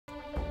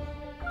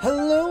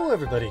Hello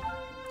everybody,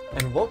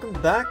 and welcome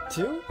back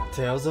to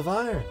Tales of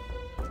Iron.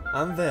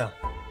 I'm Vale,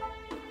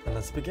 and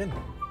let's begin.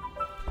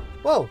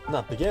 Well,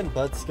 not begin,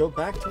 but let's go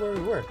back to where we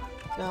were.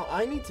 Now,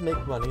 I need to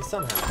make money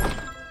somehow.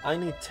 I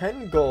need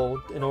 10 gold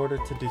in order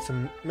to do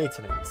some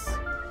maintenance.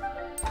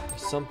 Or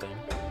something.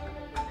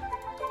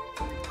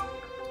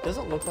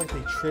 Doesn't look like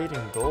they trade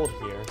in gold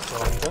here, so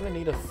I'm gonna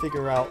need to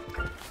figure out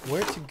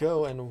where to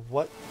go and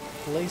what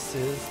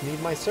places need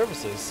my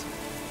services.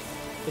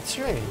 It's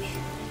strange.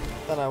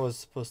 Thought I was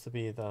supposed to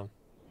be the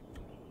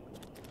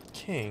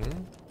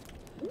king.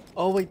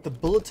 Oh wait, the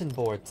bulletin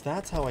boards.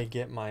 That's how I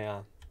get my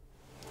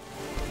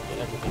get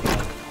everything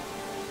done.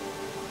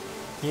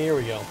 Here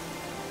we go.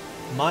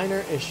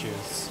 Minor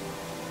issues.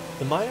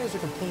 The miners are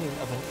complaining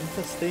of an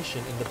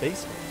infestation in the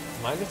basement.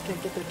 Miners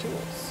can't get their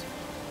tools.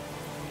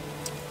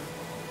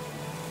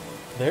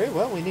 Very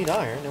well, we need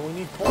iron and we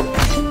need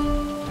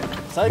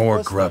coal.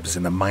 More grubs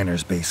in the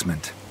miners'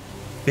 basement.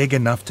 Big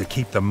enough to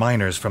keep the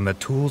miners from the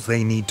tools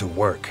they need to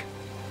work.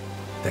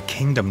 The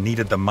kingdom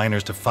needed the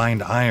miners to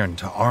find iron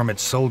to arm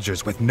its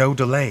soldiers with no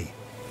delay.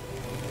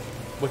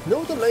 With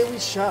no delay we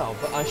shall,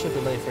 but I should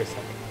delay for a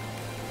second.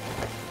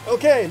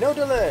 Okay, no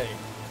delay!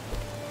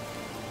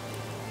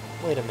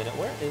 Wait a minute,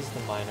 where is the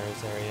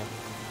miners area?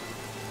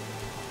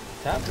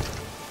 Tab?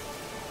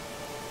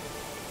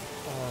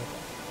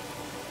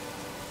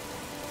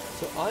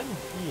 So I'm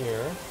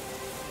here.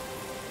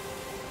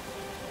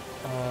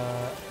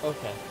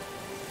 Okay.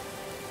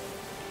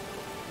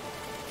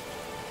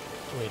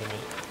 Wait a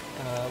minute.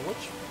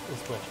 Which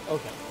is which?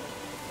 Okay.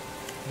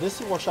 This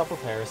is workshop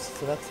repairs,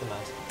 so that's the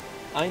mask.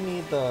 I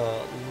need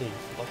the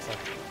leaf. Looks like.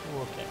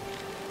 Okay.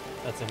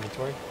 That's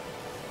inventory.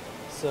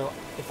 So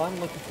if I'm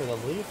looking for the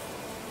leaf,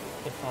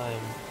 if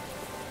I'm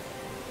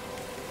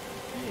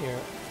here.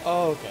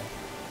 Oh, okay.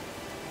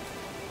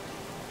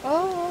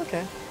 Oh,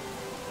 okay.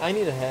 I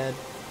need to head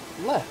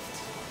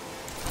left.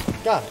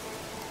 Got it.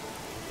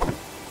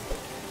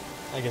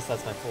 I guess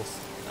that's my full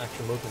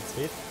actual movement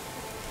speed.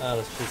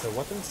 Let's choose our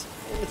weapons.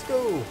 And let's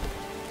go!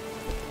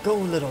 Go,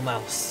 little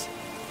mouse!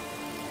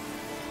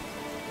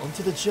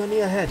 Onto the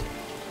journey ahead.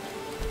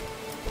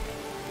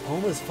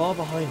 Home is far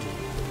behind you.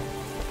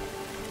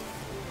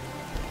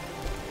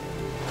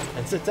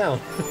 And sit down.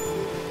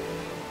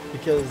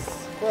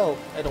 Because, well,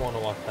 I don't want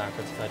to walk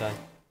backwards if I die.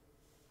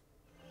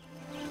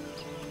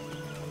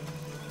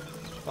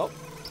 Oh.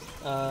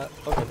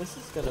 Okay, this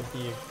is gonna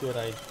be a good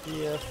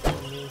idea for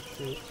me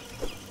to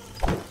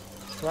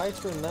try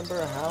to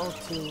remember how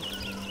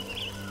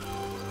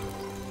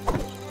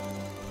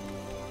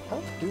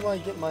do I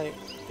get my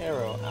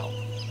arrow out?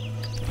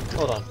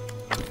 Hold on.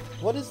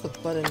 What is the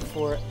button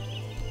for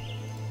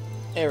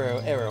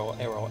arrow?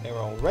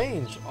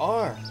 Range,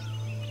 R.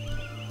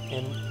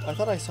 And I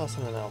thought I saw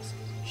something else.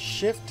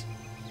 Shift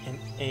and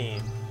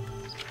aim.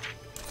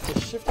 So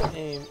shift and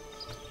aim.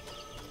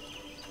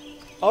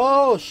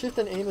 Oh, shift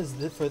and aim is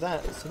for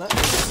that. So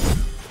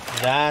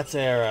that's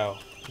arrow.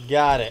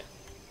 Got it.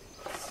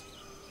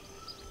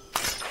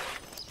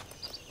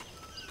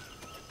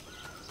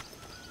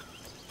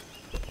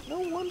 No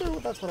wonder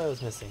that's what I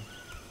was missing.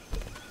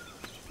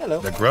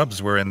 Hello. The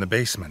grubs were in the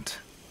basement,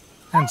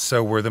 and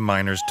so were the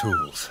miners'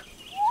 tools.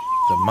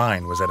 The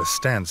mine was at a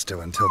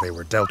standstill until they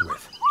were dealt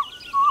with.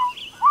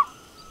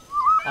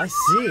 I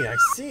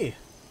see.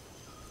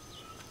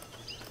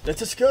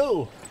 Let us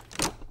go.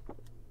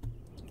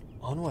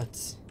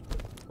 Onwards.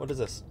 What is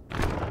this?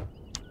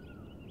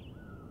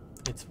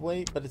 It's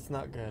weight, but it's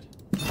not good.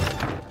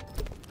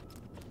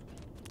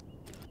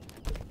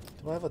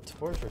 Do I have a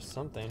torch or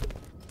something?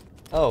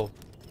 Oh.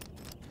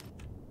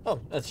 Oh,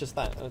 it's just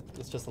that.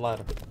 It's just a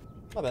ladder.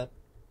 My bad.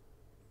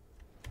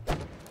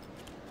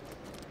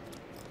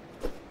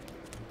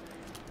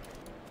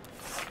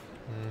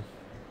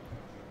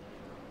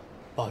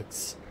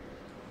 Bugs.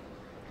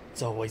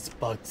 It's always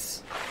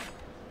bugs.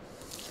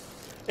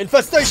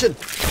 Infestation!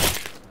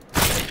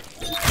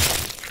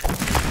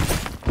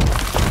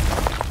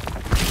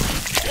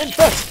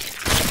 Infest!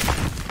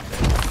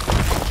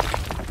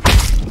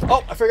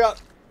 Oh, I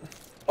forgot.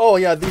 Oh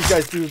yeah, these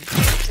guys do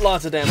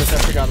lots of damage. I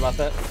forgot about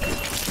that.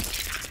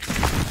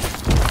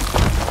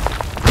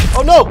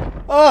 Oh no!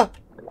 Ah!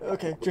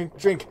 Okay,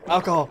 drink.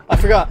 Alcohol. I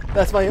forgot.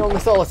 That's my only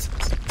solace.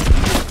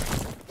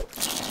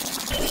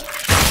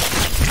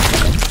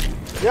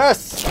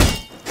 Yes!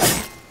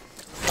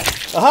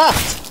 Aha!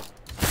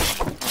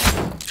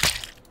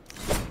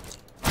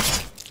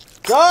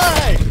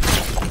 Die!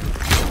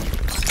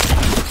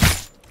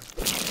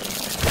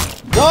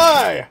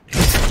 Die!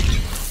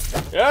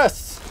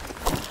 Yes!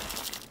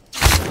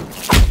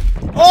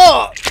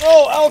 Oh!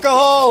 Oh,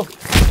 alcohol!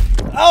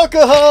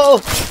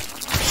 Alcohol!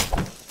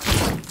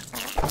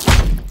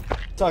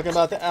 Talking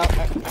about the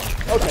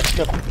okay,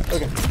 no,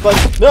 okay,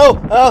 but no,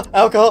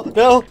 alcohol,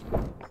 no,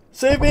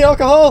 save me,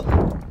 alcohol.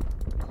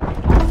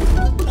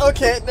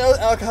 Okay, no,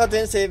 alcohol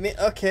didn't save me.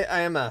 Okay,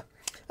 I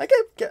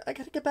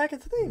gotta get back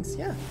into things.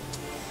 Yeah.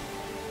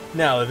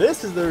 Now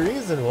this is the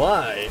reason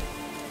why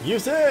you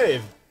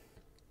save,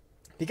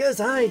 because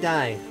I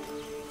die.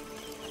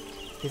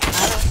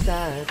 Because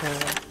I die.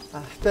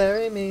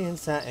 Bury me in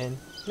satin,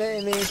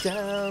 lay me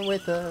down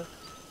with a...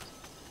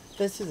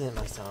 This isn't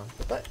my song,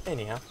 but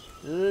anyhow,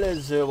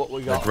 let's see what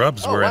we The got.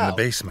 grubs were in wow. the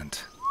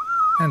basement,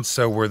 and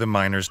so were the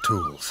miners'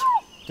 tools.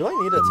 Do I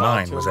need to The talk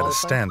mine to was him at all a the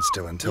time?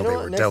 standstill until You know they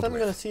what? were Next dealt time I'm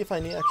going to with. see if I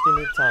actually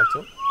need to talk to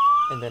him,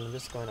 and then I'm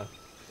just going to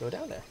go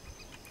down there.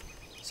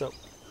 So,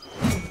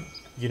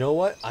 you know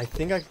what? I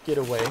think I could get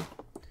away.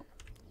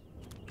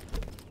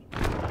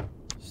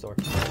 Store.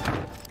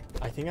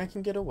 I think I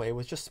can get away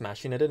with just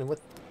smashing it in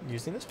with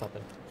using this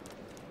weapon.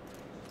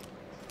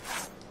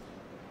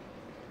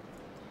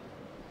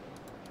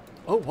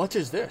 Oh, what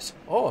is this?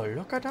 Oh,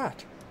 look at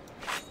that.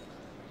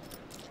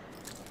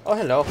 Oh,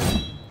 hello.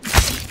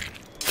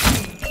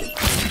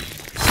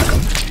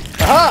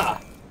 Aha!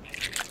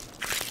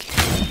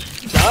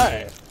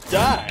 Die!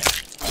 Die!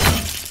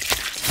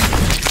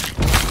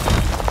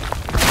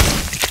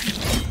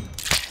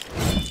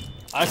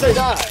 I say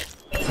die!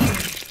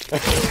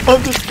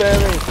 I'm just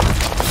spamming.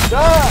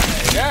 Die!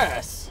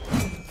 Yes!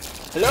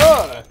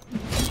 Hello!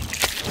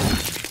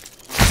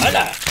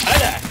 Hola!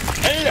 Hola!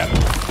 Hello!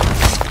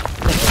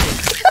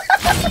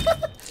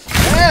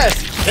 Yes!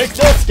 Take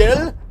that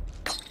skill!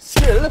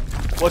 Skill?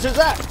 What is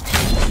that?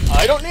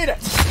 I don't need it!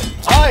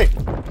 I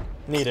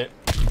need it.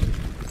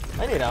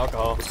 I need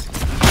alcohol.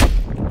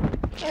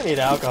 I need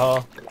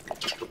alcohol.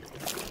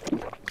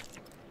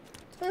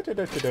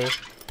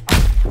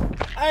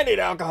 I need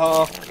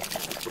alcohol.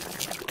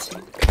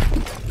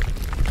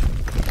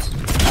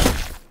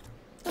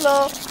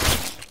 Hello.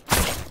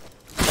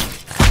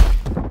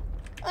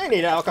 I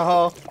need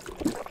alcohol.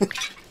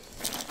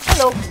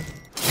 Hello.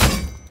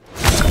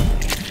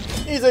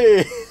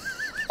 Easy.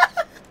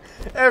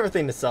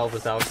 Everything to solve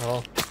is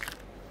alcohol.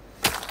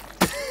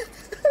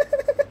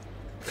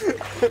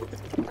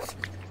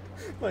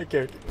 My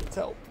character needs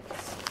help.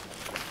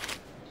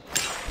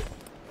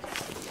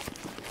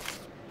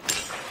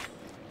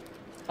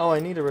 Oh, I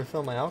need to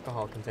refill my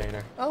alcohol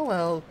container. Oh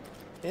well,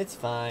 it's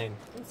fine.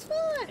 It's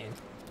fine.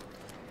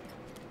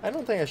 I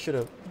don't think I should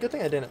have. Good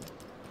thing I didn't.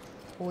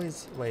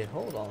 Always wait.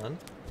 Hold on.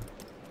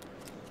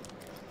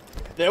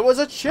 There was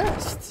a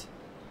chest.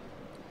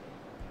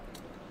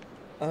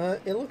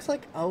 It looks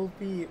like I'll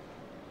be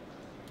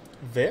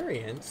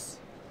variants.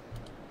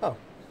 Oh.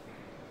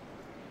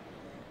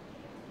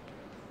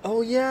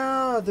 Oh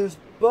yeah, there's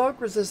bug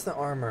resistant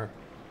armor.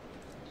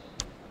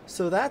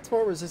 So that's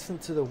more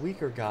resistant to the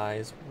weaker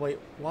guys. Wait,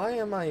 why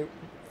am I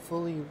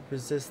fully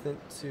resistant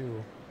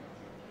to...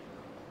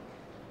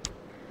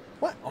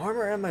 What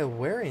armor am I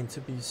wearing to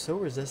be so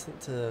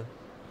resistant to...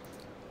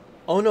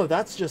 Oh no,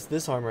 that's just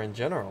this armor in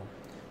general.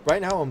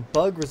 Right now I'm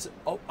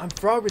Oh, I'm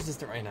frog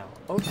resistant right now.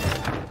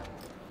 Okay.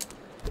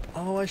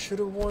 Oh, I should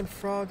have worn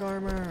frog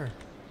armor.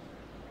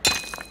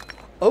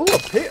 Oh, a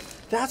pick.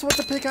 That's what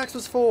the pickaxe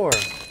was for.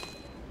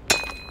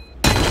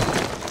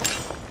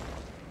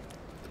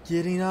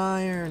 Getting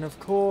iron, of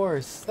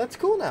course. That's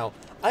cool now.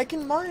 I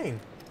can mine.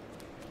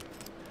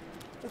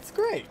 That's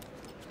great.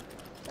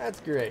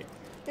 That's great.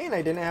 And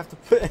I didn't have to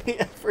put any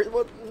effort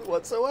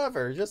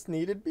whatsoever. Just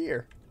needed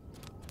beer.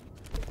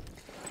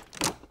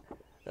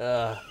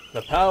 The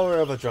power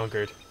of a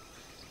drunkard.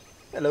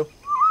 Hello.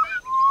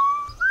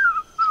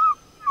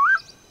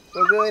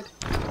 We're good.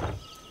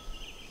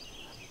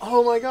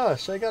 Oh my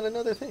gosh, I got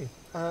another thing.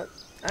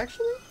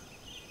 Actually?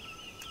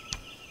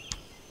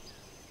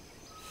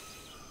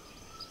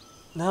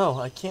 No,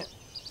 I can't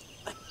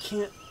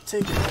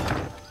take it.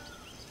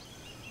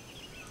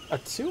 A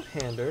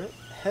two-hander,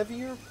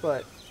 heavier,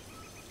 but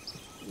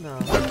no.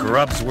 The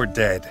grubs were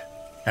dead,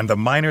 and the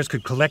miners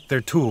could collect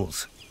their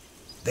tools.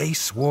 They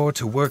swore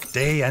to work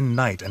day and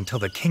night until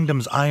the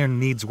kingdom's iron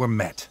needs were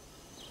met.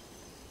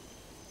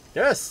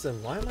 Yes,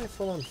 and why am I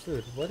full on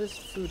food? What is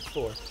food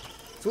for?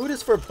 Food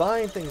is for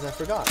buying things, I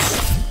forgot.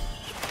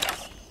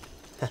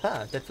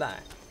 Haha, dead fly.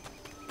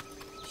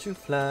 Shoot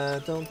fly,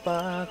 don't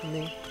bother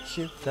me.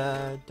 Shoot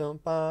fly,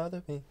 don't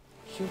bother me.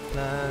 Shoot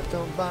fly,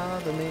 don't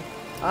bother me.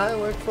 I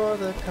work for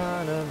the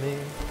economy.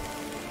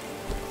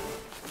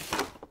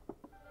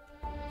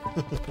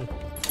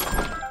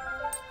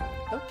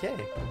 Okay,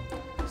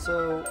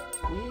 so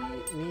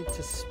we need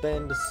to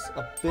spend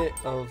a bit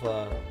of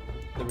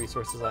the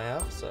resources I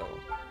have, so...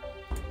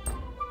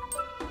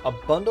 A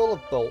bundle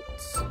of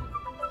bolts.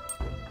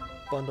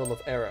 Bundle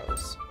of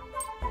arrows.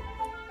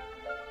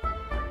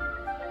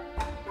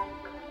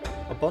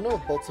 A bundle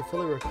of bolts are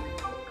fully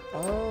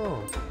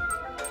Oh.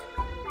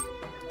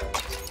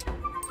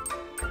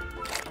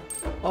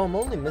 Oh, I'm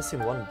only missing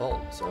one bolt.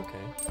 Okay.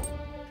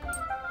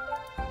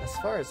 As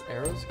far as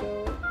arrows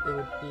go, it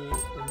would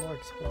be more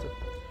expensive.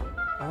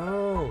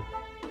 Oh.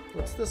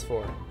 What's this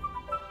for?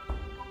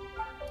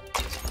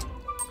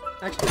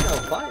 Actually,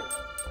 no, buy it.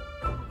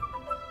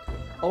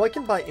 Oh, I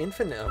can buy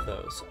infinite of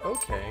those.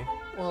 Okay.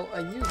 Well, I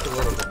used a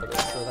little bit of it,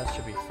 so that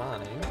should be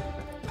fine.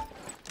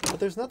 But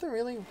there's nothing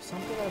really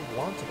something I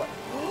want to buy.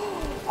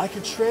 I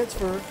could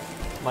transfer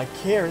my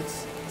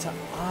carrots to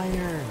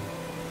iron.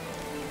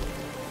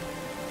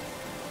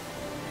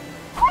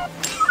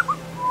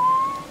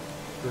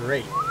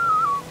 Great.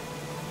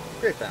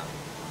 Great found.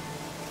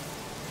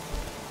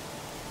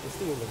 Let's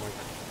do a little more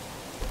time.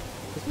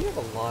 Because we have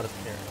a lot of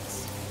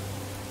carrots.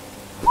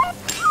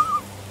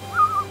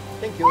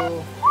 Thank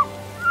you.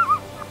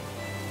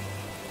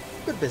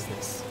 Good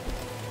business.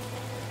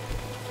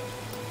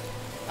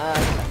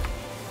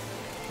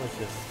 What's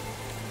this?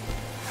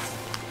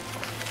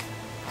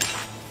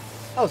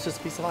 Oh, it's just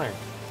a piece of iron.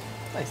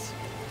 Nice.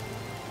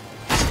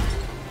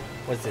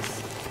 What's this?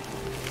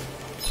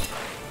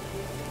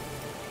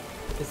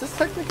 Is this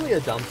technically a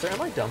dumpster?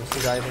 Am I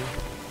dumpster diving?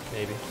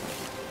 Maybe.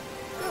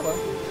 Oh well.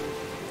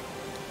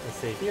 Let's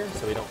save here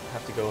so we don't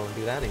have to go and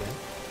do that again.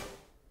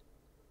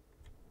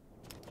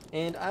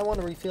 And I want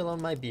to refill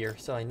on my beer,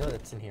 so I know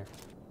that's in here.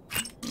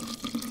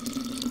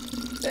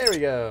 There we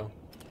go.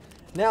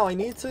 Now I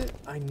need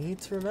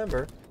to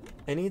remember,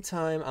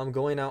 anytime I'm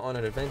going out on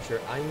an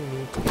adventure, I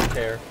need to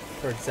prepare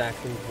for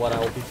exactly what I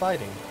will be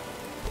fighting.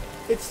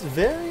 It's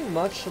very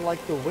much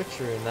like The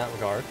Witcher in that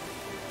regard.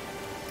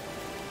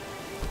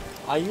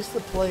 I used to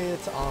play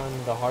it on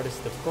the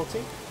hardest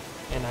difficulty,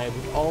 and I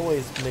would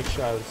always make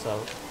sure I was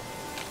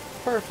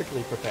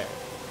perfectly prepared.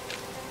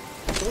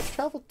 So let's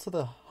travel to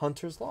the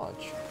Hunter's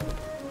Lodge.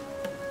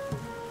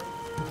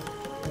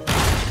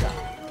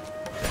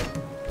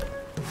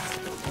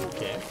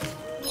 Okay.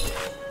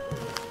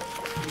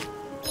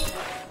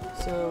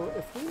 So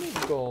if we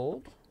need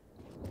gold,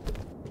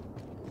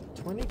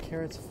 20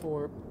 carrots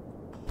for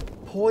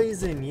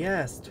poison.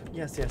 Yes,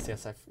 yes.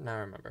 Now I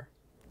remember.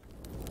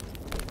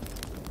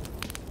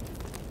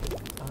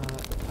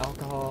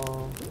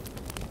 Alcohol.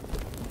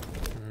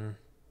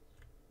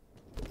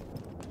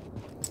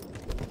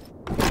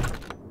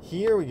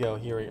 Here we go.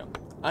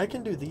 I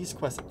can do these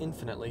quests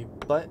infinitely,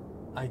 but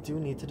I do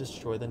need to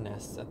destroy the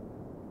nests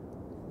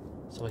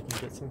so I can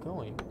get some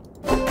going.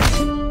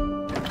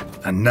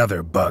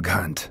 Another bug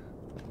hunt.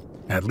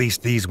 At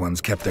least these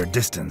ones kept their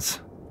distance.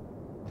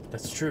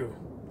 That's true.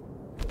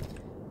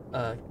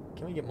 Can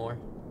we get more?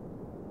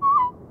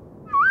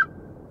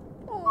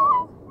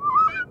 Oh.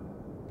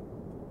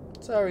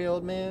 Sorry,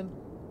 old man.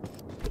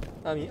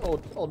 I mean,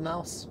 old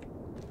mouse.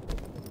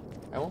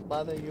 I won't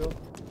bother you.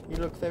 You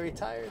look very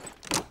tired.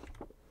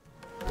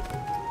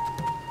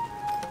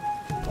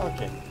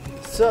 Okay,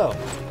 so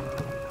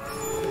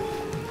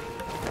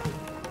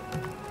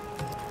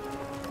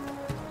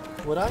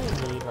what I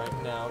need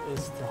right now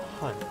is to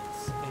hunt,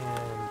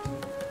 and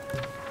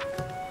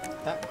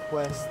that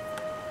quest.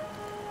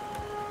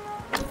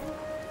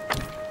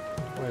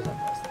 Where is that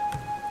quest?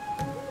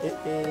 It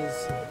is.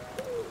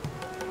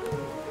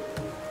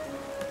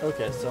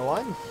 Okay, so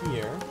I'm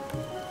here.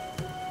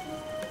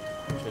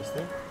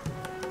 Interesting.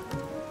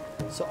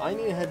 So I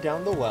need to head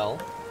down the well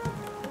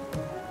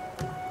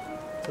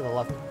to the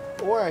left,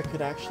 or I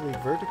could actually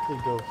vertically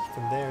go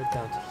from there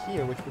down to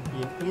here, which would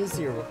be an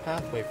easier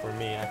pathway for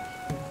me.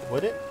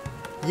 Would it?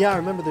 Yeah, I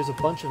remember there's a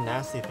bunch of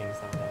nasty things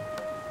down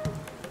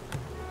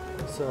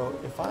there. So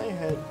if I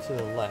head to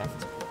the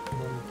left, and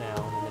then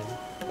down, and then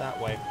that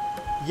way.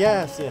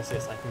 Yes,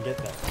 I can get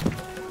there.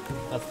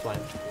 That's the plan.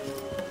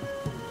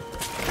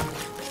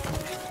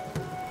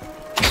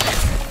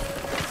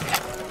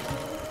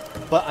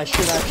 But I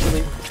should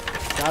actually...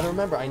 Gotta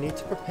remember, I need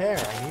to prepare.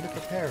 I need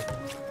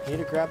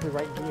to grab the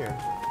right gear.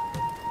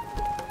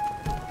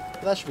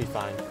 But that should be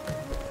fine.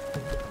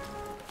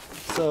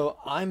 So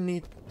I'm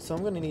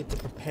gonna need to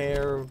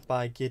prepare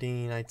by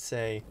getting, I'd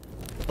say,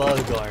 bug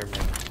armor.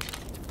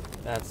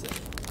 That's it.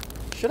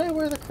 Should I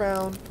wear the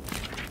crown?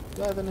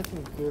 Do I have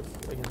anything good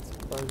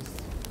against bugs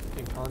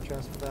in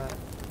contrast with that?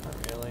 Not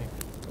really.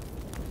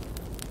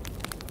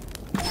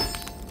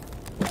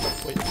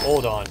 Wait,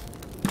 hold on.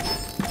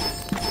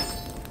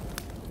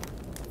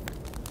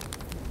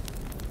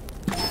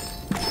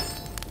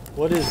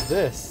 What is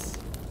this?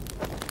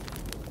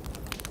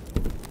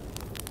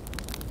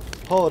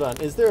 Hold on,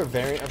 is there a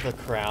variant of the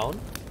crown?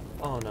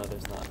 Oh no,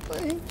 there's not.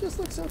 But he just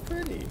looks so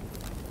pretty.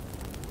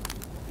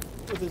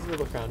 With his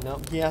little crown. No,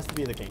 he has to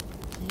be the king.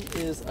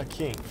 He is a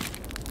king.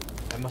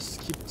 I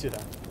must keep to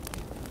that.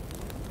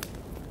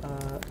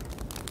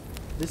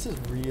 This is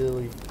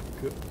really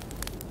good.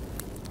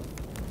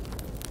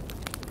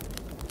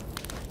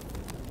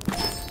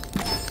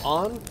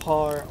 On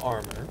par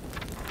armor.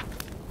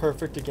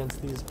 Perfect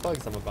against these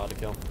bugs I'm about to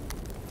kill.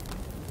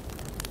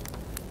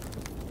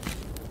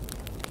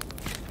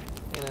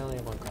 And I only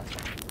have one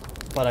crossbow.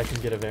 But I can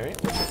get a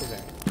variant? What's the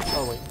variant?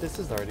 Oh wait, this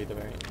is already the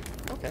variant.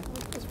 Okay,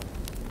 this one.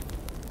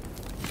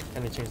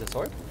 Can they change the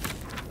sword?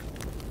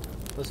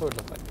 What does the sword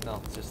look like?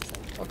 No, it's just the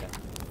same. Okay.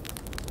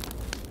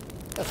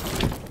 That's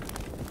fine.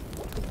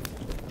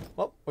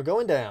 Well, we're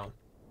going down.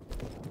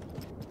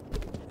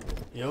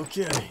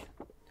 Okay.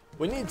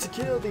 We need to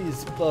kill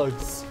these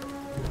bugs.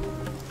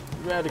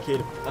 Eradicate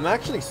them. I'm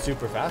actually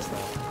super fast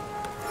now.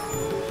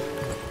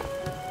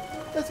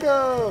 Let's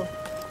go!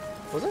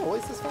 Was it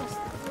always this fast?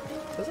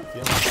 Doesn't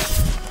feel like it.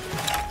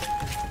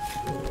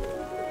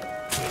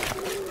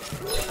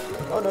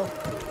 Oh no.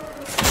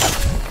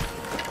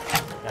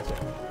 Gotcha.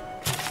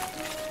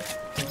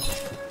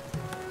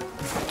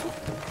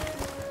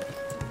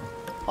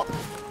 Oh.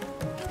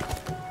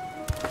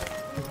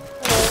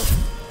 Hello.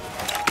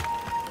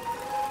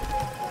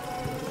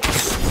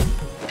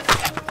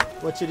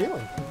 What you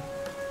doing?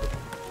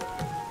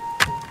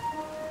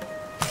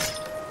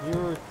 You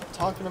were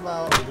talking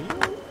about a wheel?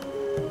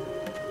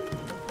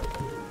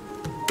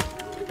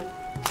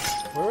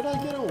 Where would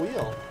I get a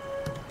wheel?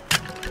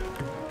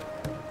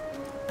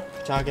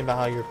 Talking about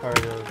how you're part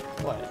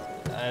of what?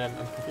 I'm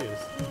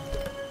confused.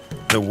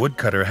 The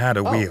woodcutter had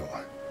a Oh. wheel.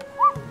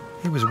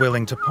 He was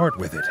willing to part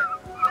with it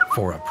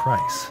for a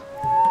price.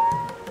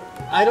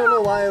 I don't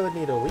know why I would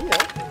need a wheel.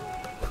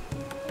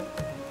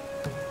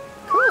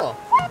 Cool.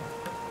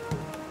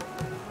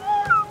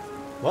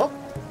 Well,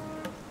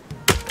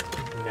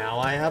 now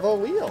I have a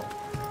wheel.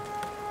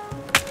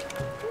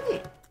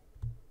 Neat.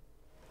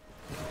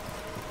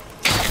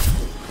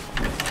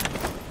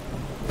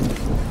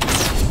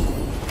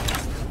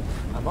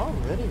 I'm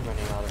already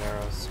running out of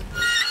arrows.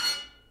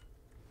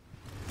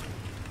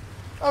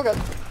 Oh god.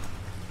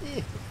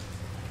 Eeh.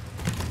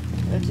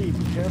 Reggie,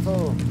 be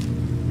careful.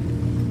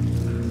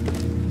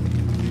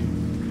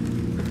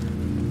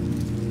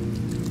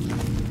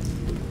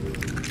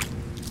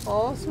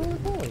 Oh, that's really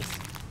nice.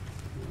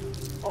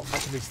 Oh, I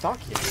can restock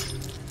here.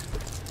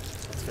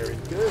 That's very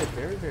good.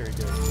 Very, very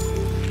good.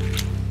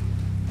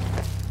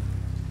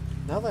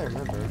 Now that I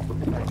remember, if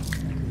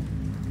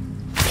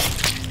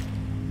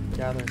I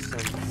gather some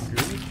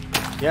food.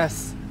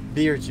 Yes,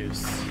 beer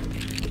juice.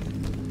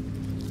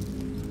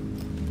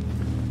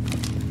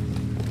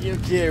 You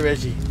okay,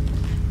 Reggie?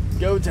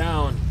 Go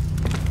down.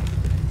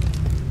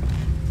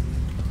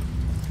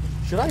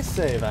 Should I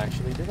save,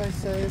 actually? Did I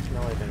save?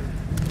 No, I didn't.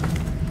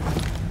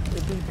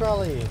 It'd be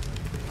probably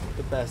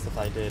the best if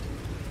I did.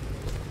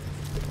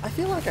 I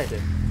feel like I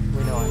did.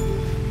 Wait, no, I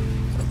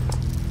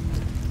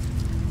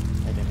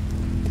didn't.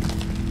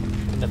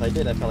 And if I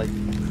did, I probably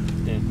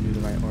didn't do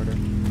the right order.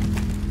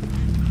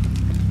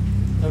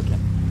 Okay.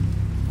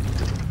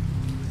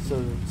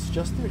 So it's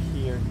just through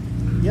here.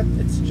 Yep,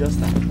 it's just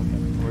that. Okay,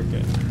 we're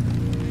good.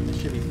 It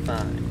should be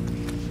fine.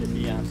 Should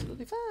be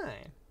absolutely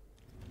fine.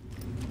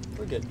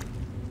 We're good.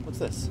 What's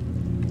this?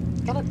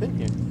 I thought I'd been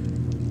here.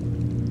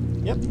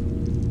 Yep.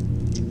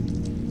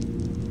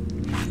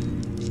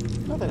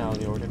 Nothing out of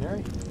the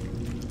ordinary.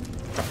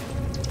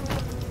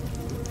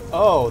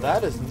 Oh,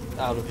 that is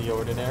out of the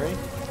ordinary.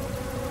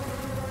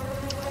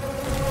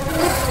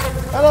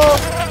 Hello!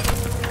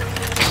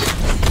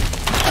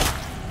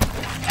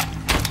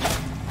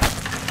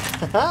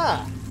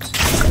 Haha!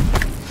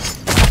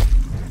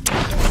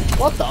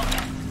 What the?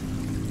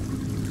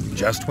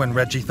 Just when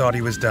Reggie thought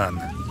he was done,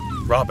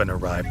 Robin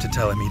arrived to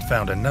tell him he'd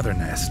found another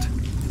nest.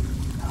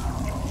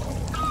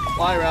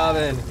 Why,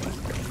 Robin?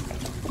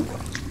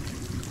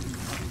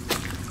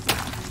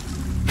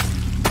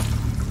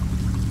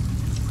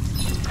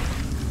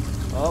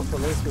 Well, at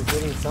least we're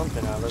getting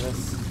something out of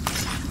this.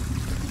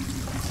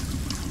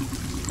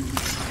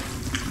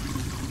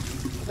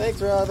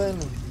 Thanks, Robin.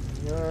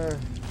 You're...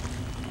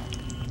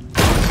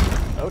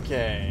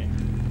 okay.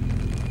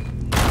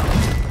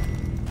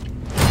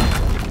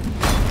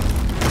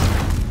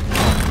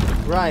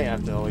 Right, I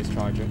have to always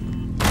charge it.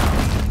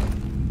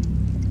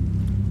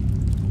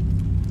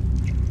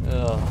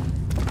 Ugh.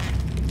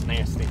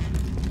 Nasty.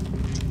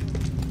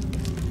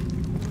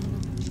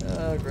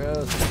 Oh,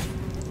 gross.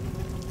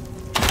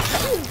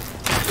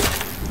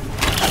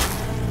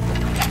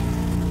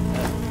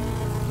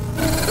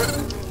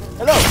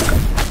 Hello!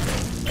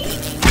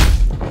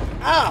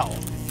 Ow!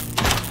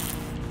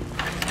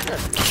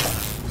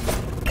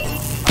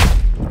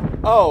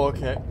 Oh,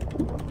 okay.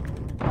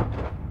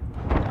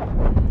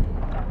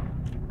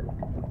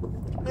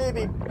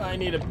 Maybe I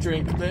need a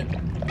drink a bit.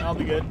 I'll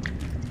be good.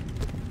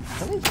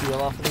 Can I heal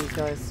off of these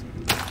guys?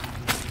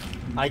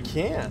 I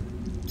can.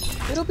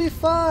 It'll be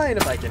fine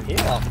if I can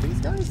heal off of these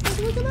guys.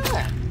 Look at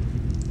that.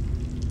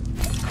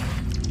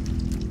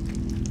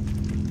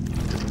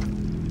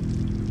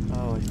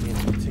 Oh, it needs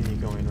to continue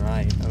going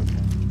right.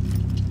 Okay.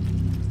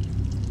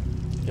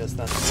 Guess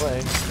that's the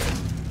way.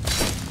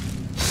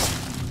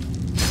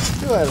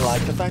 Do I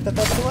like the fact that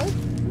that's the way?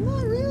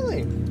 Not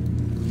really.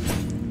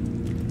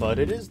 But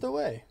it is the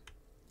way.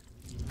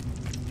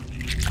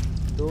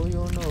 Do you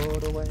know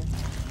the way?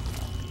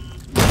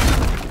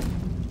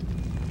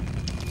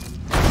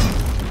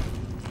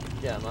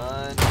 Come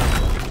on.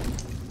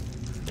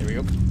 There we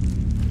go.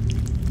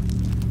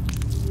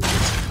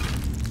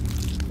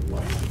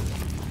 What?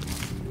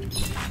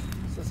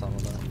 What's this all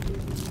about?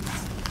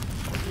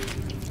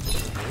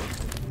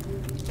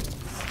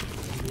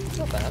 It's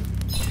not bad.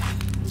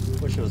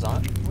 Wish it was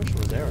on. Wish it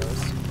was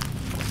arrows.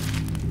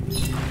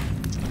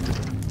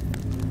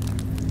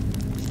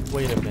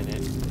 Wait a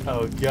minute.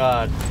 Oh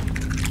god.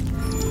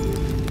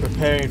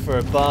 Preparing for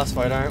a boss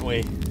fight, aren't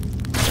we?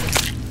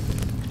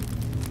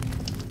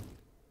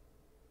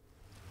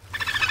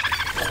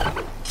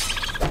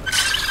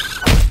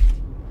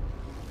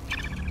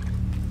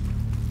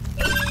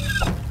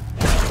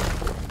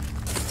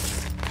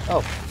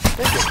 Oh,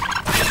 thank you.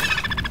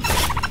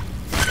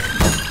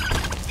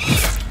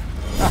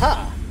 Aha!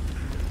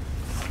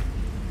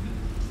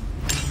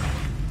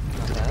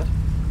 Not bad.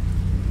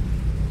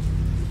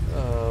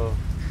 Oh.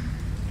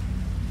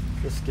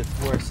 This gets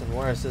worse and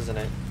worse, isn't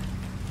it?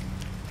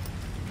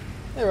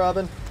 Hey,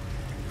 Robin.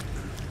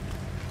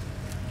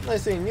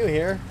 Nice seeing you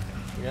here,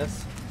 I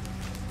guess.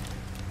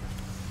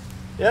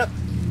 Yep.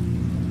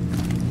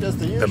 Just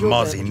the usual. The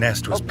Mozzie bench.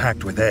 nest was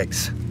packed with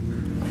eggs.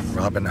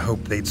 Robin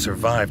hoped they'd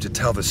survive to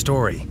tell the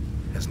story,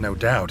 as no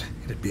doubt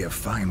it'd be a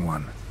fine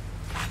one.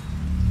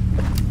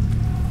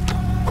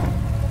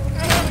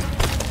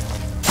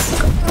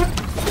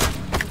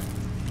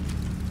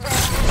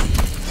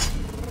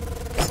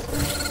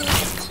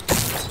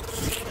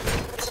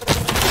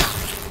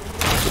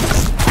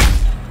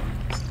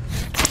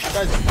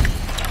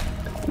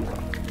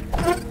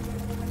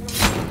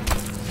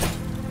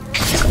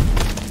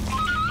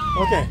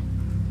 Okay.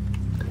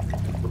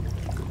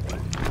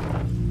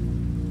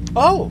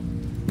 Oh!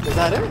 Is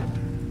that it?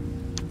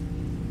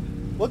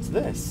 What's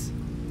this?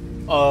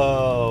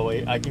 Oh,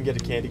 wait, I can get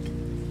a candy.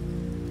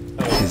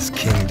 Oh. His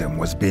kingdom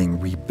was being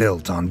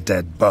rebuilt on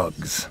dead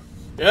bugs.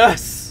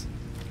 Yes!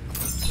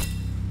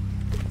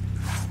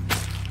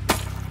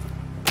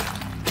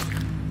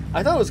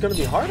 I thought it was gonna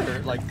be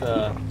harder, like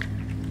the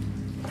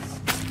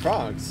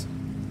frogs.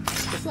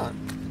 It's not.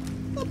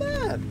 Not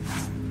bad.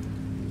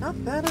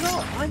 Not bad at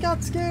all. I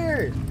got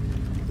scared.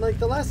 Like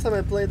the last time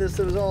I played this,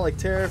 it was all like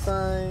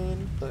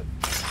terrifying, but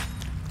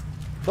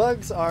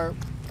bugs are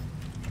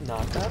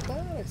not that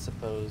bad, I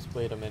suppose.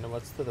 Wait a minute,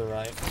 what's to the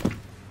right?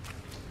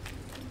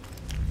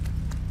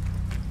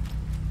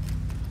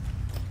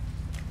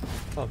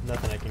 Oh,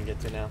 nothing I can get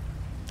to now.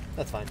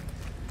 That's fine.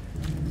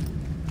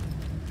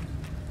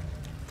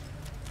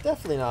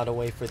 Definitely not a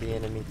way for the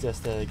enemy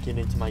just to get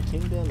into my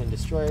kingdom and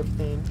destroy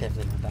everything.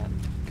 Definitely not that.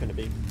 Couldn't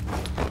be.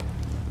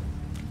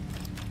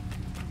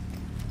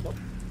 Nope.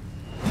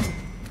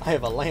 I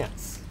have a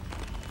lance.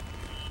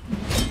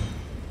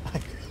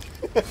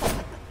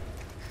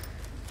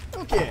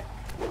 Okay.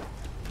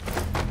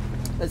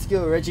 Let's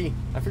go, Reggie.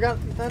 I forgot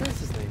that is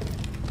his name.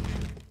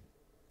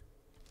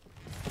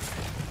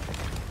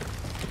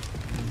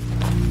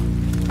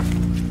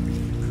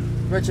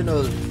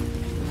 Reginald.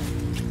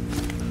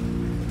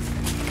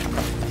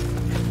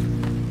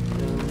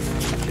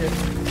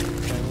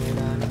 Going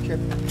on a trip.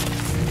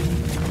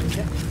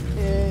 Yep.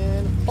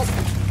 And oh,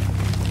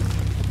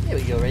 here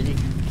we go, Reggie.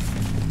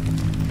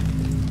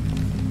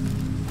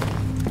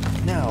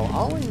 Now,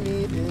 all we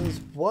need is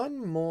one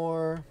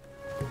more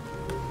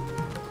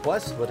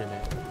quest, wouldn't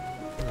it?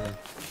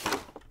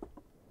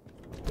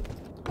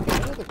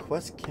 What other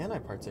quest can I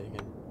partake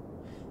in?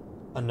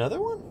 Another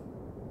one?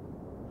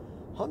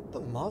 Hunt the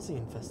Mozzie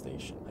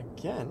infestation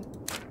again.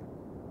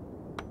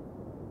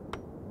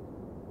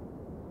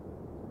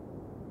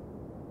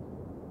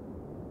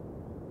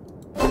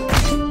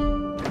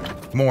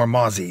 More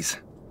Mozzies.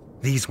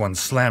 These ones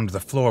slammed the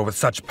floor with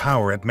such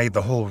power it made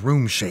the whole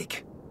room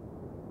shake.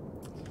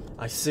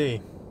 I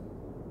see.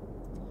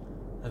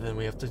 And then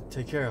we have to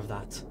take care of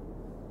that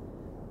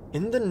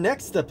in the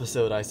next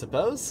episode, I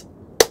suppose.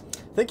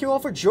 Thank you all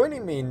for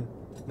joining me.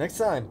 Next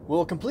time,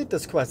 we'll complete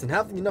this quest and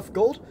have enough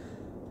gold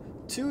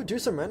to do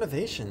some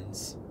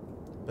renovations.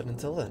 But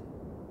until then,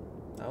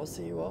 I will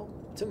see you all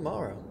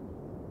tomorrow.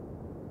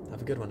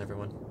 Have a good one,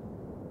 everyone.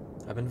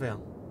 I've been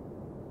Vale.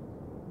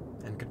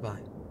 And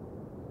goodbye.